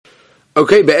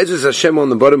Okay, Be'ezus Hashem on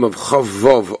the bottom of Chav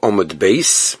Vav Omid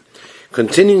Beis.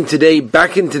 Continuing today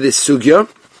back into this sugya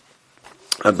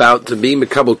about being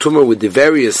Mekabel Tumah with the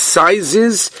various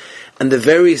sizes and the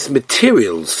various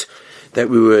materials that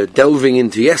we were delving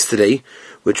into yesterday,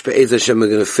 which Be'ezus Hashem we're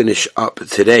going to finish up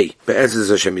today. Be'ezus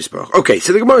Hashem Yisparach. Okay,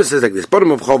 so the Gemara says like this,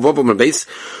 bottom of Chav Vav Omid Beis,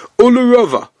 Ulu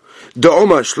Rava,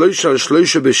 Da'oma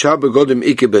Shloisha B'Shah Begodim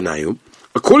Ike Benayim.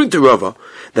 According to Rava,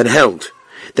 that held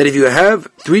that if you have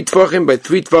 3 tvachim by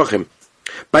 3 tvachim,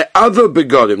 by other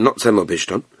begodim, not Semel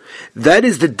Bishton, that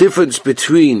is the difference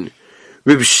between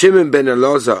Reb Shimon ben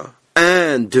Elazar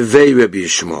and Devei Reb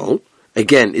Yishmael,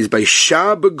 again, is by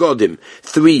Shah begodim,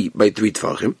 3 by 3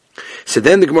 tvachim. So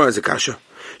then the Gemara is a kasha.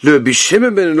 Reb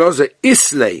Shimon ben Elazar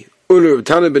islay, Reb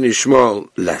Tana ben Yishmael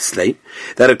leslay,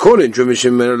 that according to Reb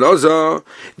Shimon ben Elazar,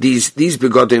 these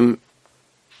begodim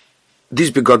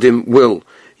will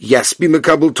yes, be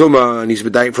mekabel tumah, and he's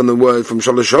medayik from the word from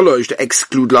shalosh shalosh to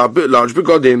exclude large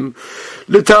begodim.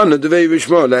 L'tana devei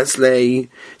v'shma leslay.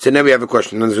 So now we have a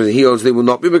question. And he holds they will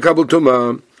not be mekabel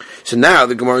tumah. So now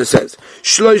the Gemara says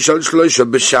shloisha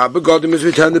b'shah begodim is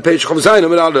returned the page chav zayin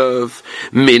amid aleph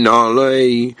min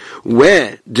alei.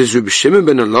 Where does Reb Shimon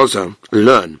ben Elazar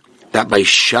learn that by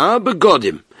shah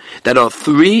begodim that are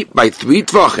 3 by 3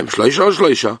 tvachim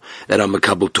shloisha that are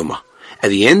mekabel tumah? At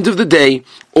the end of the day,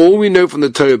 all we know from the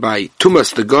Torah by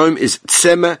Tumas the Goim is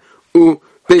Tzemeh u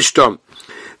Bishtam.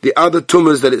 The other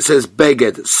Tumas that it says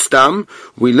Beged Stam,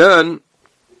 we learn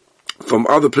from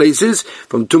other places,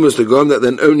 from Tumas the Goim, that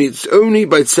then it's only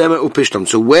by Tzemeh u Bishtam.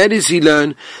 So where does he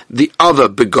learn the other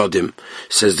Begodim?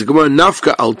 Says the Gemara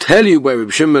Nafka, I'll tell you where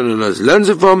Reb Shimon learns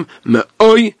it from,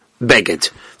 Me'oi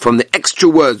Beged. From the extra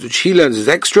words which he learns as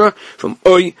extra, from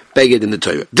Oi Beged in the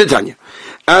Torah. Titania.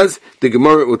 As the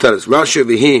Gemara will tell us, Rashi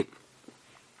over here,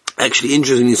 actually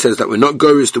interestingly says that we're not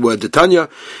goris the word Titania,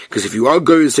 because if you are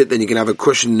goris it, then you can have a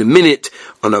question in a minute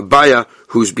on a Abaya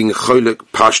who's being cholek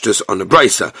pashtus on a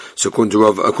brisa. So according to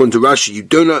Rashi, you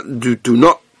do not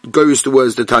goris the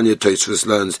words Titania. Tosfos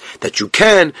learns that you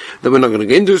can, that we're not going to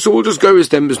get into, so we'll just goris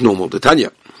them as normal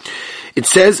Titania. It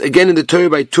says again in the Torah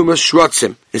by Tumas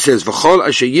Shrotzim, it says V'chol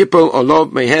asher yipol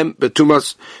olav mehem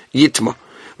betumas yitma.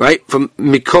 Right? From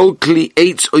Mikol Kli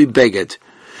Eitz Oy Beged.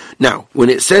 Now, when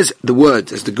it says the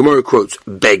word, as the Gemara quotes,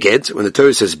 Beged, when the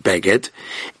Torah says Beged,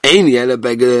 Ein Yela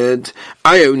Beged,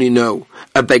 I only know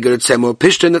a Beged at Semo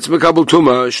Pishtan, that's Mekabel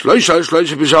Tumah, Shloisha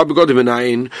B'Shah Begodim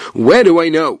Enayin. Where do I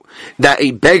know that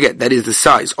a Beged, that is the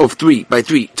size of 3 by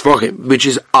 3 Tvachim, which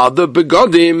is other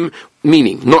Begodim,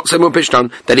 meaning, not Semo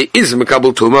Pishtan, that it is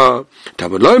Mekabel Tumah,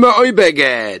 Tamad Loima Oy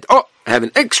Beged. Oh! Have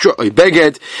an extra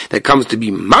beged that comes to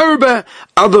be marba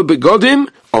other begodim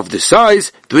of the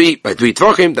size 3 by 3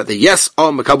 tvachim that the yes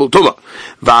are mekabel tumah.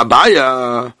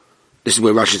 Va'abaya. This is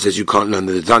where Rashi says you can't learn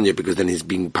the Tanya because then he's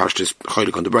being pashtus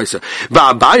cholik on the brisa.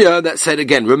 Va'abaya, that said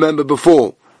again. Remember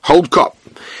before, hold cup.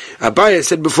 Abaya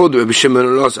said before the Reb Shimon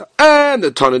and Elazar and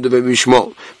the Tana of Reb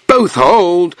Yishmael both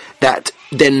hold that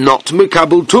they're not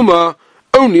mekabel tumah.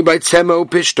 Only by Tzemeh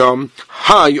Pishtam,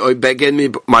 Hi Oy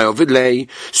Beged Mayovidlei.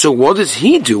 So what does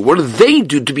he do? What do they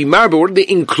do to be marba? What do they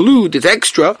include? It's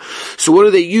extra. So what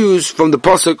do they use from the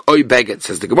pasuk Oy Beged?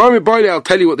 Says the Gemara Boyle, I'll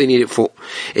tell you what they need it for.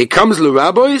 It comes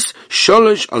l'rabbis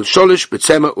sholish al sholish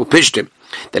b'Tzemeh Pishtim.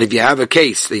 That if you have a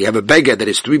case that you have a beged that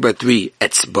is 3 by 3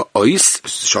 etzba'os,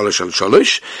 sholish al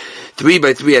sholish, 3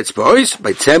 by 3 etzba'os,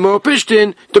 by Tzemeh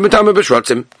Pishtin, to Metama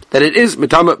B'Shratzim. That it is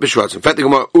Metama B'Shratzim. In fact, the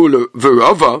Gemara Ula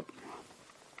V'Rava,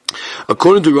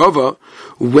 according to Rava,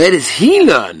 where does he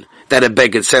learn that a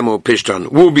beged semo pishtan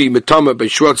will be metama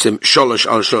b'shrotzim sholosh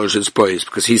al sholosh etzba'os?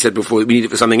 Because he said before we need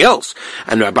it for something else,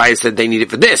 and Rabbi said they need it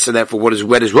for this, so therefore where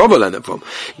does Rava learn it from?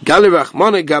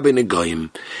 Galirachmana gabi negoyim,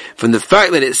 from the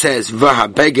fact that it says vaha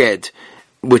beged,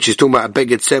 which is talking about a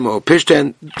beged semo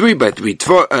pishtan 3 by 3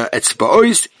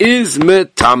 etzba'os is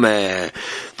metame.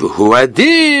 V'hu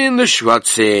adin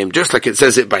l'shratzim, just like it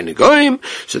says it by negoim.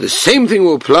 So the same thing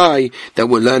will apply, that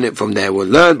we'll learn it from there. We'll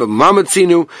learn but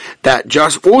mamatzinu that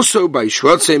just also by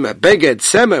shratzim a beged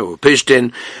semo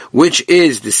pishtan, which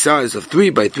is the size of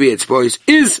 3 by 3 etzba'os,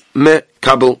 is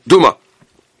mekabel duma.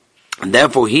 And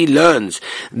therefore he learns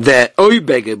the Oy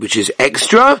Beged, which is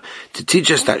extra, to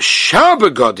teach us that Shah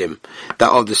Begodim,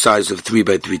 that are the size of 3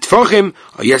 by 3 Tfachim,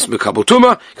 are yes Mekabel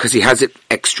Tumah, because he has it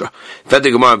extra. Why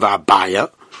doesn't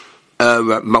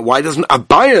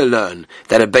Abaya learn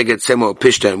that a Beged Semo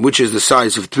Pishtan, which is the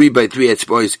size of 3 by 3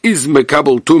 Etzba'os, is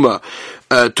Mekabel Tumah,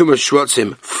 Tumah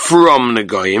Shrotzim, from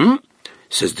Negoim?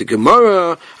 Says the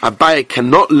Gemara, Abaya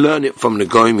cannot learn it from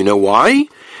Negoim. You know why?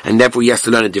 and therefore he has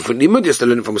to learn a different limud, he has to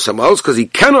learn it from someone else, because he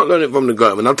cannot learn it from the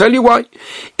goyim. And I'll tell you why.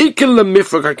 I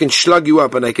can slug you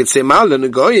up and I can say, we know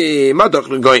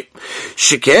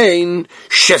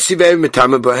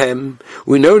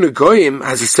the goyim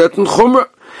has a certain chumrah,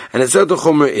 and a certain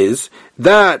chumrah is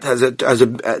that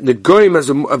the goyim has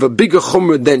a bigger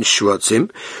chumrah than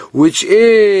shrotzim, which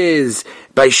is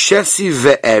by shesi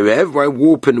ve'erev, right,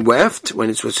 warp and weft, when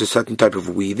it's a certain type of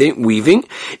weaving,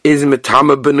 is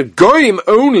metama ben goyim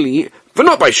only, but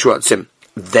not by shrotzim.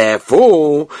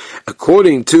 Therefore,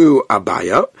 according to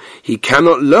Abaya, he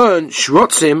cannot learn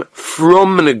shrotzim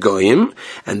from Negoyim,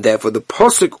 and therefore the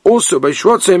posuk also by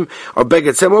shrotzim are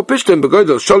beged semo pishtim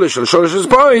begodel sholish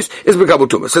boys is bekabel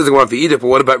tumah. Says the Gemara v'ida, but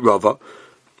what about Rava?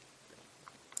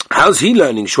 How's he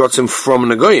learning shrotzim from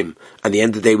Negoyim? At the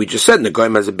end of the day, we just said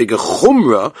Negoyim has a bigger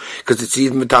chumrah because it's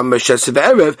even metam b'shesiv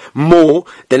erev more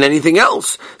than anything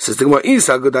else. Says the Gemara,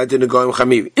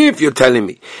 if you're telling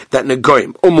me that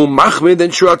Negoyim omu machmir than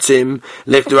shrotzim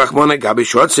left rachmana gabi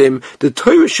shrotzim, the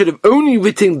Torah should have only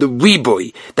written the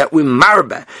riboy that we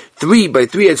marba 3 by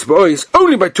 3 etzbois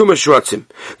only by tuma shrotzim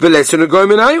v'lesser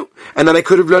Negoyim enayu, and then I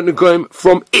could have learned Negoyim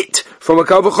from it, from a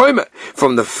kal v'chomer,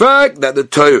 from the fact that the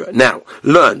Torah now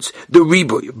learns the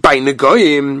riboy by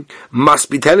Negoyim must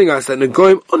be telling us that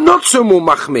Negoyim are not so more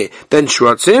machmir than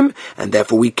shrotzim, and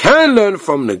therefore we can learn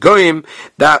from Negoyim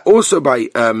that also by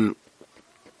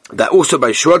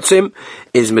shrotzim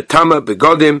is metama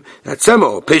begodim, that sema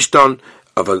or pishton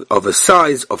of a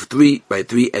size of 3 by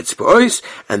 3 etzbois,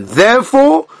 and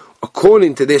therefore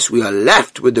according to this, we are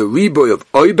left with the riboy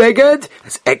of oibeged,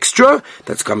 that's extra,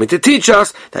 that's coming to teach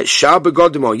us that shah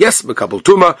begodim or yes bekabel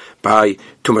tuma by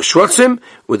tuma shrotzim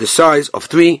with the size of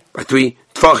 3 by 3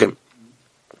 tfachim.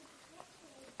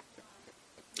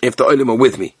 If the olim are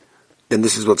with me, then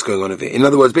this is what's going on over here. In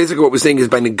other words, basically what we're saying is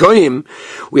by Negoyim,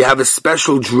 we have a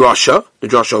special drasha, the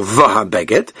drasha of Vaha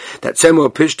Beged, that Semo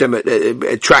Pishtem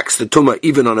attracts the Tumah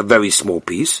even on a very small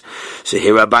piece. So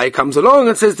here Rabbi comes along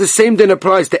and says the same then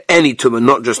applies to any Tumah,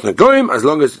 not just Negoyim, as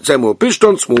long as it's Semo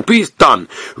Pishton, small piece, done.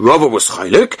 Rava was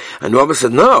Chaylik, and Rava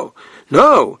said, no,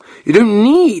 you don't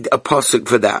need a pasuk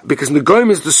for that, because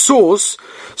Negoyim is the source,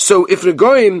 so if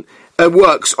Negoyim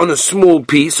works on a small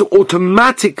piece, so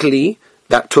automatically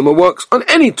that tumah works on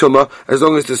any tumah as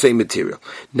long as it's the same material.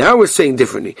 Now we're saying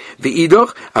differently.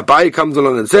 V'idach, Abaya comes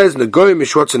along and says, Negoyim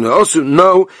mishrotzim also.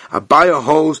 No, Abaya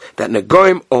holds that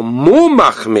Negoyim are more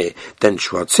machmir than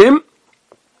shrotzim.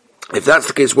 If that's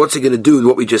the case, what's he going to do with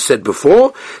what we just said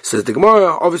before? Says the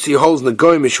Gemara, obviously holds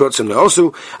Negoyim mishrotzim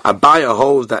also. Abaya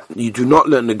holds that you do not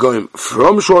learn Negoyim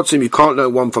from shrotzim, you can't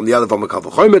learn one from the other from a kal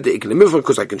v'chomer, the ikle mifra,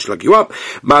 because I can slug you up.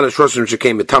 Mala shrotzim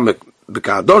shekei metamek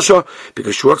B'kadosha,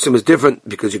 because shrotzim is different,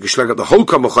 because you can shlag up the whole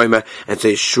kal v'chomer and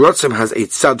say shrotzim has a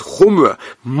tzad chumra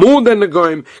more than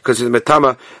Negoyim, because it's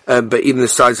metama, but even the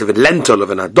size of a lentil of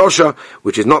an adosha,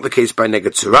 which is not the case by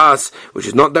neged tzuras, which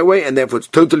is not that way, and therefore it's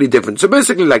totally different. So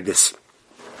basically like this.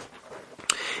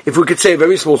 If we could say a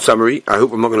very small summary, I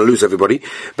hope I'm not going to lose everybody,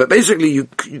 but basically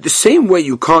the same way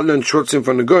you can't learn shrotzim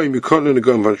from Negoyim, you can't learn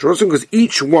Negoyim from shrotzim, because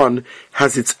each one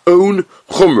has its own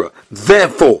chumrah.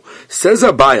 Therefore, says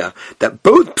Abaya, that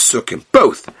both psukim,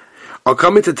 both, are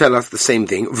coming to tell us the same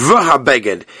thing. Vaha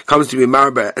Beged comes to be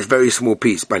marba a very small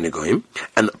piece by Negoyim,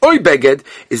 and Oy Beged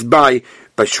is by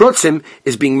shrotzim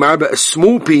is being marba a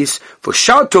small piece for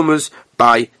shar tumas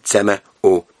by tzemeh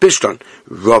or Pishton.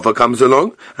 Rava comes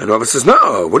along, and Rava says,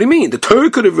 no, what do you mean? The Torah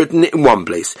could have written it in one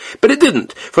place, but it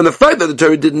didn't. From the fact that the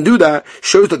Torah didn't do that,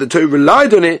 shows that the Torah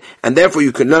relied on it, and therefore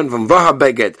you can learn from Vaha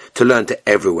Beged to learn to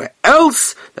everywhere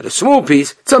else, that a small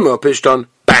piece, tzemeh or Pishton,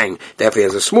 bang. Therefore he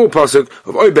has a small pasuk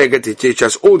of Oy Beged to teach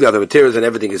us all the other materials, and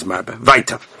everything is marba.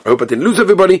 Vaita. I hope I didn't lose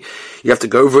everybody. You have to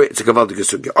go over it. It's a gavaldik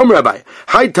sugya. Om Rabbi.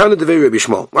 Hi Tana Devei Rabbi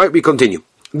Shmuel. Right, we continue.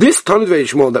 This Tana Devei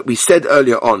Shmuel that we said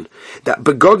earlier on, that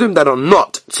begodim that are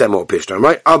not tzemeh or pishton,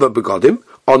 right? Other begodim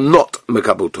are not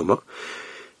mekabel tumah.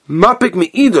 Mapik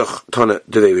mi'idach Tana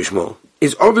Devei Shmuel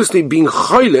is obviously being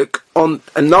chaylik on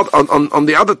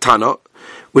the other Tana,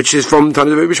 which is from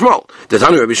Tana Devei Shmuel. The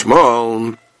Tana Devei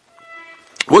Shmuel,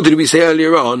 what did we say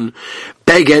earlier on?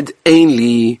 Beged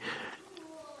ainli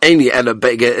ela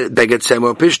beged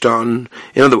tzemeh pishton.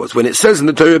 In other words, when it says in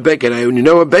the Torah beged, I only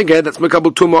know a beged that's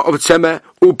mekabel tumah of tzemeh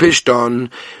u pishton.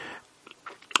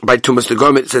 By tumas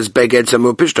Negoyim it says beged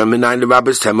tzemeh pishton. Minayin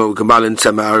l'rabbis tzemeh u'kabalin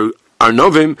tzemeh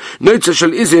arnovim noitza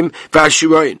shel izim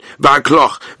v'ashiroin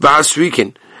v'akloch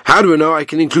v'asrikin How do I know? I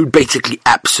can include basically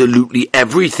absolutely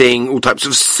everything, all types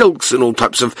of silks and all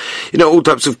types of, all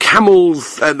types of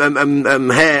camels,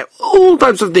 hair, all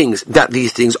types of things. That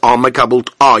these things are makabel,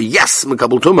 yes,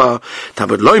 makabel tuma,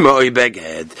 Talmud loima oy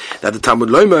beged. That the Talmud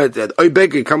loima, that oy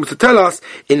beged comes to tell us,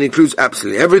 it includes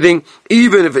absolutely everything,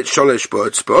 even if it's sholish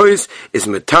bois, is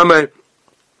metame,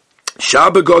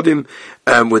 Shabagodim,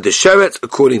 with the sheret,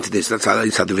 according to this. That's how the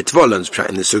Ritva learns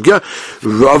in the Sugya.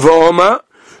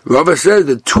 Rava says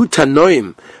the two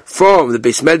Tanoim from the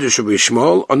Beis Medrash of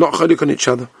Yishmael are not chalik on each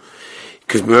other.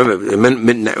 Because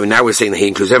remember, now we're saying that he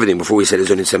includes everything. Before we said it's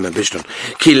only Sema Pishton.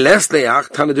 Ki les leach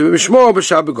Tana de Yishmael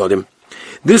b'Shabagodim.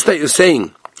 This that you're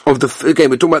saying, we're talking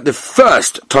about the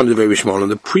first Tana de Yishmael on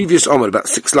the previous Omar, about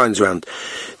 6 lines around,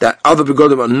 that other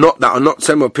begodim are not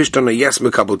Sema Pishton or yes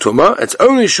Mekabel Tuma. It's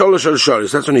only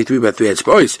Sholosh. That's only 3 by 3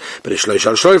 etzbois. But it's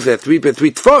Sholosh, if they're 3 by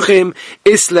 3 Tfachim,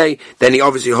 Islay, then he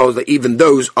obviously holds that even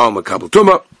those are Mekabel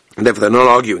Tuma, and therefore they're not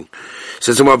arguing.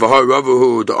 Says the Omar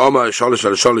Sholosh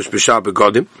B'Shah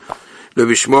Begodim. It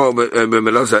was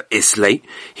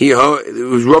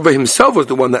Rava himself was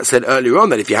the one that said earlier on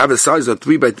that if you have a size of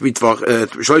 3 by 3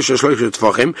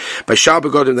 tvachim, by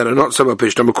Shabagodim that are not Sema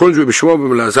Pishtam, according to Rabbi Shmuel ben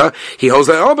Elazar, he holds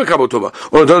that are Kabul Tuma,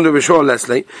 or according to Rabbi Shmuel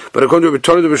Leslie, but according to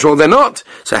Rabbi Shmuel they're not.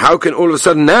 So how can all of a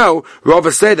sudden now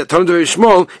Rava say that Tana de Rabbi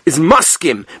Shmuel is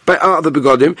maskim by other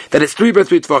begodim that it's 3 by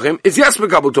 3 tvachim is yes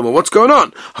Kabul Tuma? What's going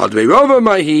on? Hadvei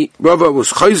Rava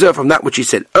was chayzer from that which he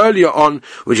said earlier on,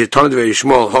 which is Tana de Rabbi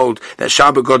Shmuel hold that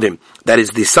Shabagodim, that is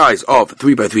the size of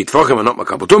 3 by 3 Tfachim and not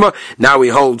Makabel Tuma. Now we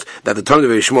hold that the Tana de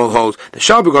Shmuel holds the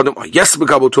Shabagodim are yes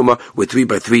Makabel Tuma with 3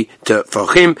 by 3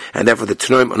 Tfachim, and therefore the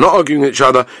Tanoim are not arguing with each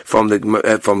other from the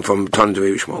from Tana de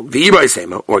Shmuel. V'Ibai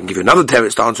Sema, or I can give you another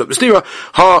teretz to answer up the stira.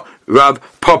 Ha Rab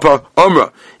Papa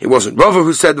Omra. It wasn't Rava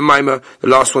who said the Maimah, the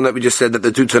last one that we just said that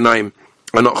the two Tanaim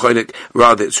are not cholik.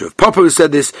 Rather it's Rav Papa who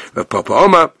said this. Rav Papa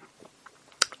Omra.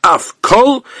 Af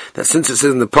kol, that since it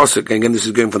says in the pasuk, and again this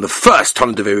is going from the first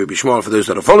Tana de Rabbi Shmuel for those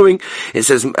that are following, it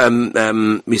says,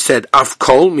 we said af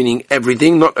kol, meaning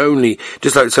everything, not only,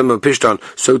 just like some of Pishtan,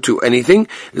 so too anything,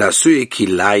 lasui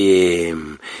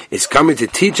kilayim. It's coming to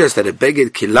teach us that a beged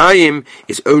kilayim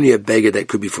is only a beged that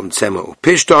could be from Tzema or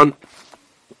Pishtan.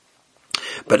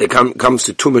 But it comes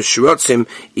to Tumas Shurotzim,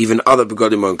 even other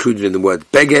begodim are included in the word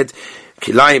beged.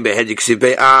 Kilayim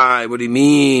be'hed what do you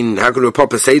mean? How can a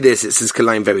Papa say this? It says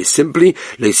Kilayim very simply.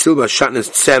 Le'silba shatnes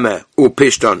tzemeh u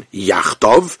pishton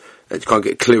yachtov. You can't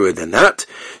get clearer than that.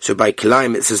 So by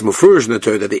Kilayim it says Mufurish in the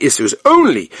Torah that the Isser is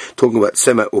only talking about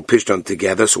Sema or Pishton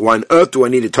together. So why on earth do I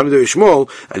need a Tana de Shmuel,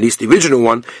 at least the original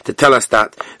one, to tell us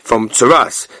that from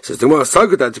Tzaras? Says the Gemara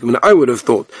Salgadat, I would have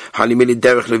thought Halimili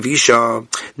Derech Levisha.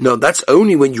 No, that's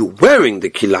only when you're wearing the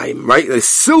Kilayim, right? The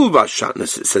silver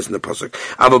shatness, it says in the pasuk.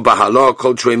 Aba Bahala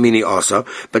Kol Trei Mini Asa,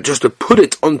 but just to put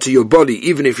it onto your body,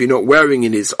 even if you're not wearing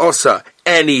it, is Asa.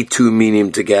 Any two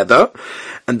meaning together,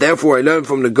 and therefore I learn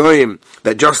from the Goyim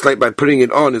that just like by putting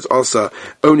it on is also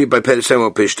only by Pedeshem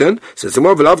or Pishtan. Says the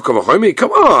Mavalav Kavachomi,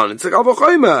 come on, it's like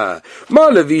Avachoima.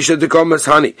 Ma Levisha de Komas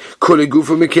Hani, Kule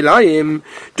Gufa Mikilayim,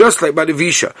 just like by the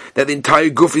Visha, that the entire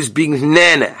Guf is being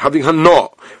nana, having hana,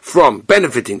 from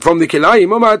benefiting from the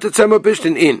Kilayim, Oma to Tzema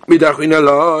Pishtan in. Midachin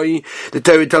Alai, the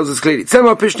Torah tells us clearly,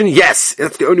 Tzema Pishtan, yes,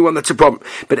 that's the only one that's a problem.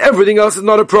 But everything else is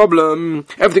not a problem.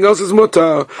 Everything else is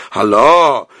mutter. Halal.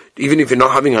 Even if you're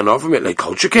not having enough of it, like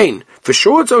Kol Shekain. For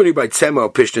sure it's only by Tzema or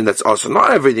Pishtan that's also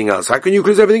not everything else. How can you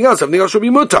include everything else? Everything else should be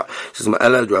mutter. Says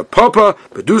Ma'elad Rav Papa,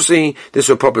 Bedusi, this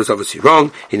Rav Papa is obviously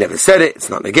wrong. He never said it, it's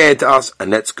not negated to us,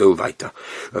 and let's go weiter.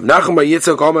 Rav Nachum Bar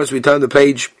Yitzchak, almost we turn the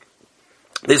page.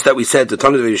 This that we said, the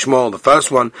Tana de Shmuel, the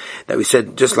first one, that we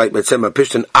said, just like Betzema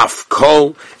Pishtan, Af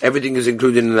Kol, everything is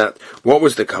included in that. What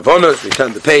was the Kavanas? We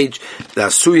turned the page. The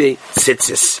Asuye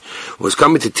Tzitzis was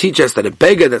coming to teach us that a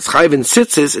beged that's chayv in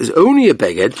Tzitzis is only a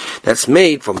beged that's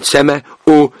made from Tzema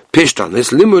or Pishtan. This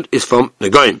limud is from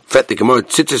the Goyim. Fet the Gemara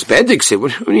Tzitzis be'edik.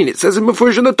 What do you mean? It says in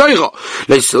Mefurish in the Torah.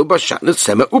 Leisil b'shatnet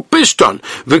Tzema or Pishtan.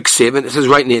 V'ksiv, and it says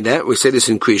right near there, we say this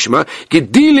in Krishma,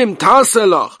 Gedilim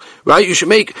Taselach. Right? You should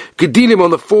make Gedilim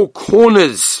on the 4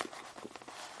 corners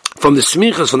from the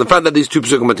smichas, from the fact that these two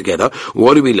psukim are together.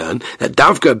 What do we learn? That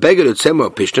Davka Beged Tzema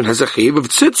Pishtan has a chiv of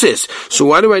tzitzis. So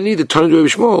why do I need the Tana de Rabbi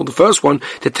Shmuel, the first one,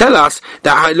 to tell us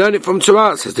that I learned it from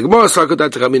Tzara? Says the Gemara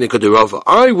Salkadat Ramina Kadirova.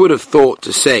 I would have thought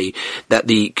to say that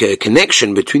the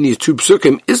connection between these two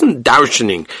psukim isn't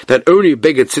darshaning that only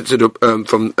Beged tzitzis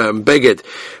from Beged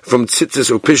from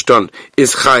tzitzis or Pishtan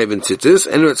is chayiv and tzitzis,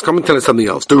 and it's coming to tell us something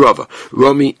else. The Rava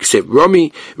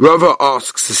Rava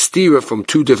asks the stira from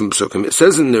 2 different psukim. It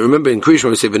says in the remember in Krishna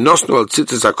we say v'nosnu al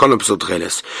tzitzis hakonof psul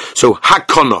tcheles. So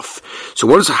hakonof. So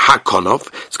what is hakonof?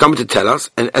 It's coming to tell us,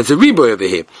 and as a reboy over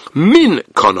here, min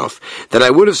konof, that I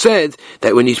would have said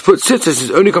that when you put tzitzis,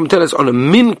 it's only come to tell us on a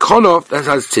min konof that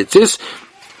has tzitzis.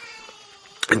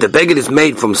 If the beged is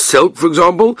made from silk, for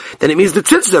example, then it means the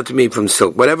tzitzis have to be made from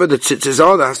silk. Whatever the tzitzis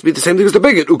are, that has to be the same thing as the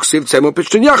beged. Uksiv tzemo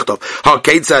pishtin yachtov.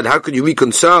 Hakeitzad, how could you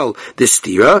reconcile this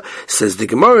stira? Says the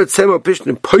Gemara, tzemo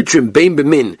pishtin poitrim bein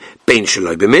b'min, bein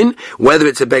shaloi b'min, whether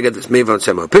it's a beged that's made from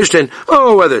tzemo pishtin,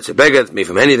 or whether it's a beged that's made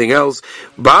from anything else.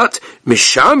 But,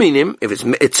 mishaminim, if it's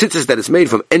tzitzis that is made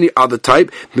from any other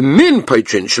type, b'min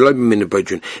poitrin, shaloi b'min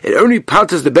poitrin. It only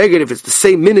patters the beged if it's the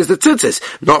same min as the tzitzis,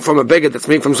 not from a beged that's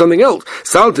made from something else.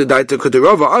 I would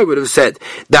have said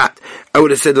that. I would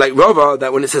have said like Rava,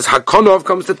 that when it says Hakonov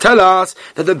comes to tell us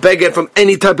that the beged from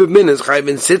any type of min is chayv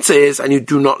in tzitzis, and you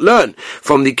do not learn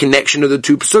from the connection of the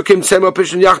two psukim, Tzemo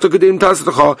Pishn Yachto Kedim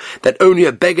Tasatacha, that only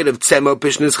a beged of Tzemo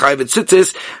Pishn is chayv in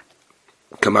tzitzis.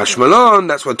 Kamash Malon,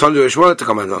 that's what Tonju Yishmael to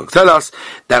come along tell us,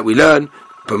 that we learn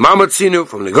from Mamatzinu,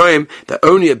 from the Goyim, that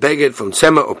only a beged from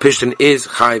Tzemo or Pishn is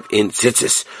chayv in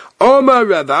tzitzis. Omar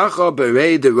Ravacha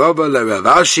Berei de Rava Le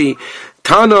Ravashi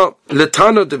Tana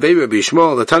Letana Devei Rabbi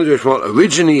Yishmael, the Tana Rabbi Yishmael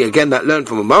originally, again, that learned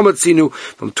from a Mamatzinu,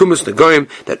 from Tumas Negoyim,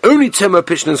 that only Tzema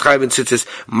Pishn is chayv in tzitzis,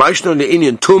 Maishno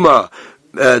Le'inyan Tuma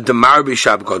the Marbi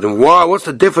Shabgod. And what's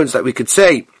the difference that we could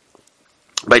say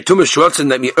by Tumas Shrotzen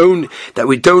that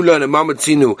we don't learn a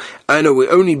Mamatzinu, and we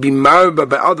only be marba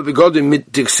by other begodim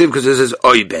mit diksiv, because it says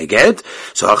oi beged.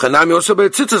 So Hachanami also by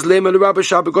tzitzis lema l'rabba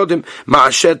shabegodim ma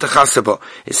asher techasabo.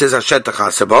 It says asher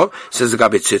techasabo. It says the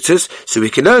gabi tzitzis. So we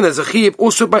can learn as a chiv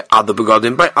also by other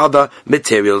begodim, by other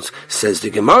materials. Says the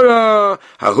Gemara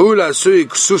hahula sui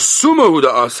ksus suma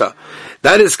huda asa.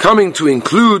 That is coming to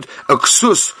include a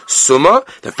ksus suma.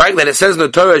 The fact that it says in the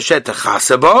Torah asher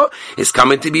techasabo is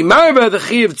coming to be marba the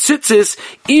chiv tzitzis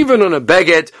even on a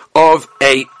beged of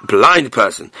a blind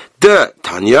person. The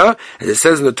Tanya, as it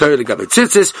says in the Torah, Gabi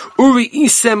Tzitzis, Uri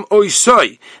Isem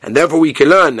Oisoi, and therefore we can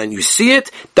learn, and you see it,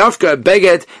 Dafka a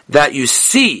beged that you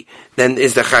see, then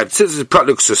is the Chayav Tzitzis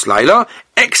Pratluk Suslaila,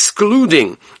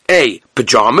 excluding a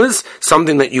pajamas,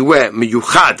 something that you wear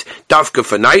miyuchad dafka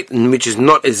for night, which is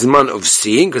not a zman of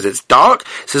seeing because it's dark.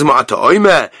 It says ma'ata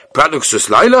oime pratluk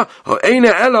suslaila or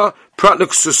eina ella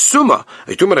pratluk susuma.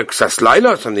 Are you talking about a ksas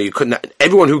laila, something you couldn't?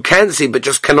 Everyone who can see but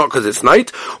just cannot because it's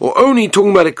night, or only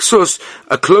talking about a ksus,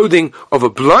 a clothing of a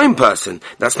blind person?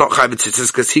 That's not chayv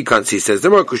tzitzis because he can't see. It says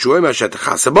when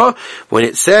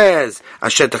it says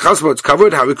ashet chasaba, it's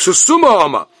covered how ksusuma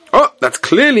ama. Oh, that's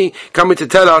clearly coming to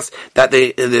tell us that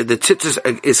the tzitzis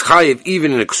is chayiv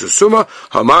even in a ksusuma.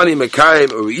 Hamani mekayim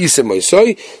uri isem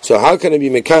oisoi. So how can it be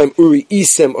mekayim uri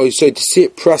isem oisoi to see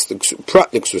it pratlik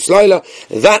suslaila?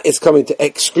 That is coming to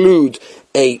exclude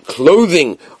a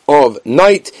clothing of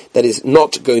night that is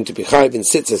not going to be chayiv in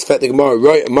tzitzis.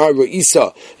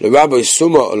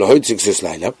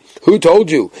 Who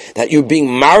told you that you're being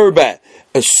marbe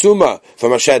a suma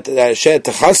from a shed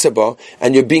techasaba,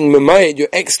 and you're being memayed, you're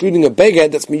excluding a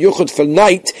beged that's miyuchad for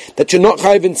night, that you're not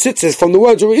chayiv in tzitzis from the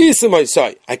words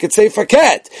I could say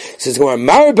faket. Says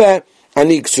marbe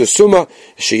ani ksusuma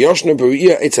sheyoshna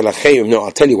beru'ia etzalachayim. No,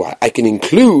 I'll tell you why. I can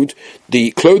include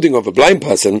the clothing of a blind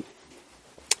person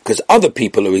because other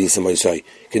people who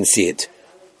can see it.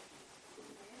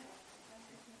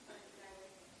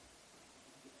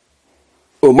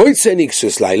 Umoitzeni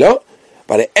ksus laila,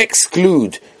 but I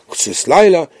exclude ksus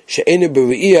laila she'ena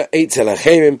beru'ia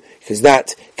etzalachayim, because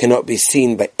that cannot be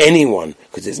seen by anyone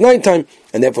because it's nighttime,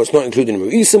 and therefore it's not included in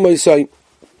ru'isa moisai.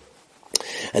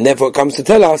 And therefore it comes to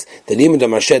tell us that even the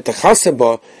mashet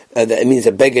techasaba, that it means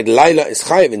a beged laila is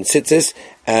chayiv in tzitzis,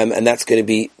 and that's going to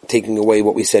be taking away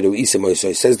what we said ru'isa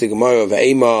moisai. Says the Gemara of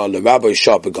Eima l'rabbi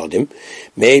shah begodim.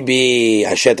 Maybe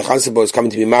ashet techasaba is coming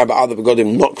to be marba other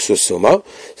begodim not ksusuma.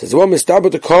 Says the one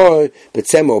mistaber the koi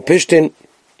betzemo pishtin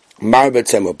marba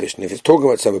tzemo pishtin. If it's talking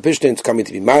about tzemo pishtin, it's coming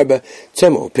to be marba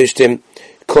tzemo pishtin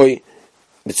koi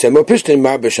betzemo pishtin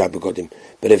marba shah begodim.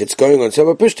 But if it's going on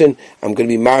Tzema Pishtin, I'm going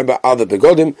to be marba other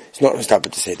begodim. It's not stop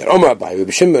to say that. Omar Abai, Rabbi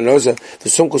Shimon ben Oza, the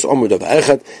Sunkos Omar Dov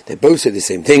Echad, they both say the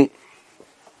same thing.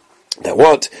 That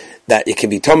what? That it can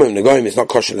be Tomim Negoim, it's not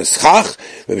kosher l'schach.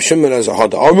 Rabbi Shimon ben Oza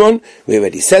had the Omron. We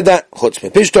already said that. Chutz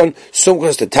Pepishton,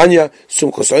 Sunkos the Tanya,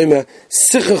 Sunkos Omer,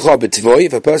 Sichecha B'Tvoi.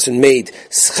 If a person made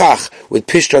schach with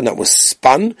Pishton that was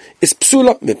spun, it's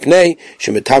psula mipnei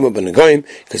shemetama b'negoim,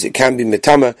 because it can be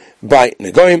metama by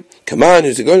negoim. Kaman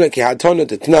who's a goyim like Hatana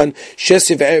the Tanan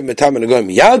Shesi ve'erev metama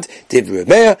negoim yad Div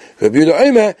Remeya Rabbi Yehuda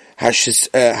Omer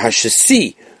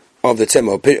hashasi of the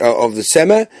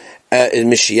sema is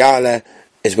mishiala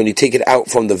is when you take it out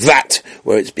from the vat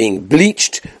where it's being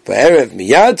bleached. V'erev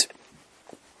miyad,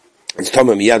 it's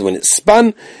Tama miyad when it's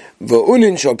spun.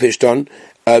 V'unin shal pishton,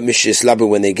 mishis labu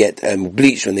when they get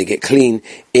bleached, when they get clean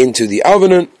into the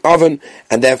oven,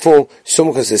 and therefore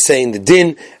Sumchus is saying the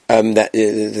din that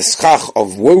the schach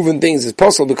of woven things is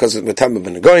possible because of Matam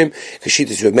ben Goyim,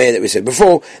 Kashitas Rameh that we said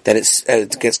before, that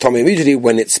it gets tummy immediately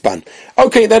when it's spun.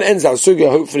 Okay, that ends our sugya.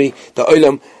 Hopefully the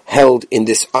olam held in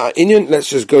this inyan. Let's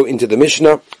just go into the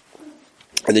Mishnah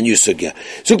and the new sugya.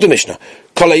 Sugya Mishnah.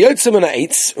 Right, we're talking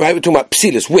about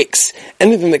psilas, wicks.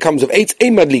 Anything that comes of eights,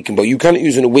 a madlikin, you cannot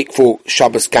use in a wick for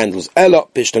Shabbos candles. Ella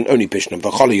pishtan, only pishtan.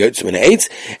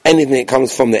 Anything that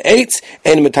comes from the eights,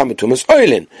 any matamatumas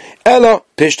oilin. Ella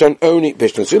pishtan, only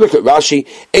pishtan. So you look at Rashi,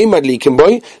 a madlikin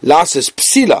boy, lasses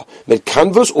psila, with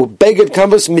canvas or beged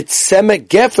canvas, mit sema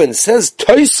geffen, says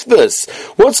Tosfos.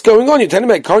 What's going on? You're telling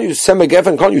me I can't use sema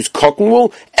geffen, can't use cotton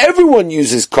wool? Everyone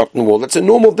uses cotton wool. That's a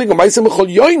normal thing.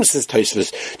 Says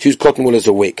Tosfos, to use cotton wool as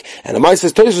a wick. And the Gemara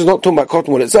says Tosfos is not talking about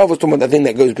cotton wool itself, it's talking about the thing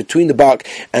that goes between the bark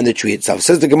and the tree itself.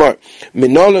 Says the Gemara,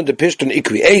 Minolon de Pishton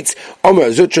Ikri 8, Omer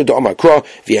Zutra de Omer Kra,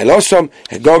 Vielosam,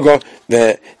 Hegoga,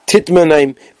 the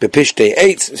Titmanaim, Bepishte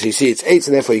 8. So you see it's 8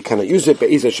 and therefore you cannot use it, but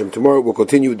Isha Shem tomorrow we'll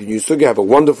continue with the new sugya. Have a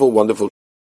wonderful, wonderful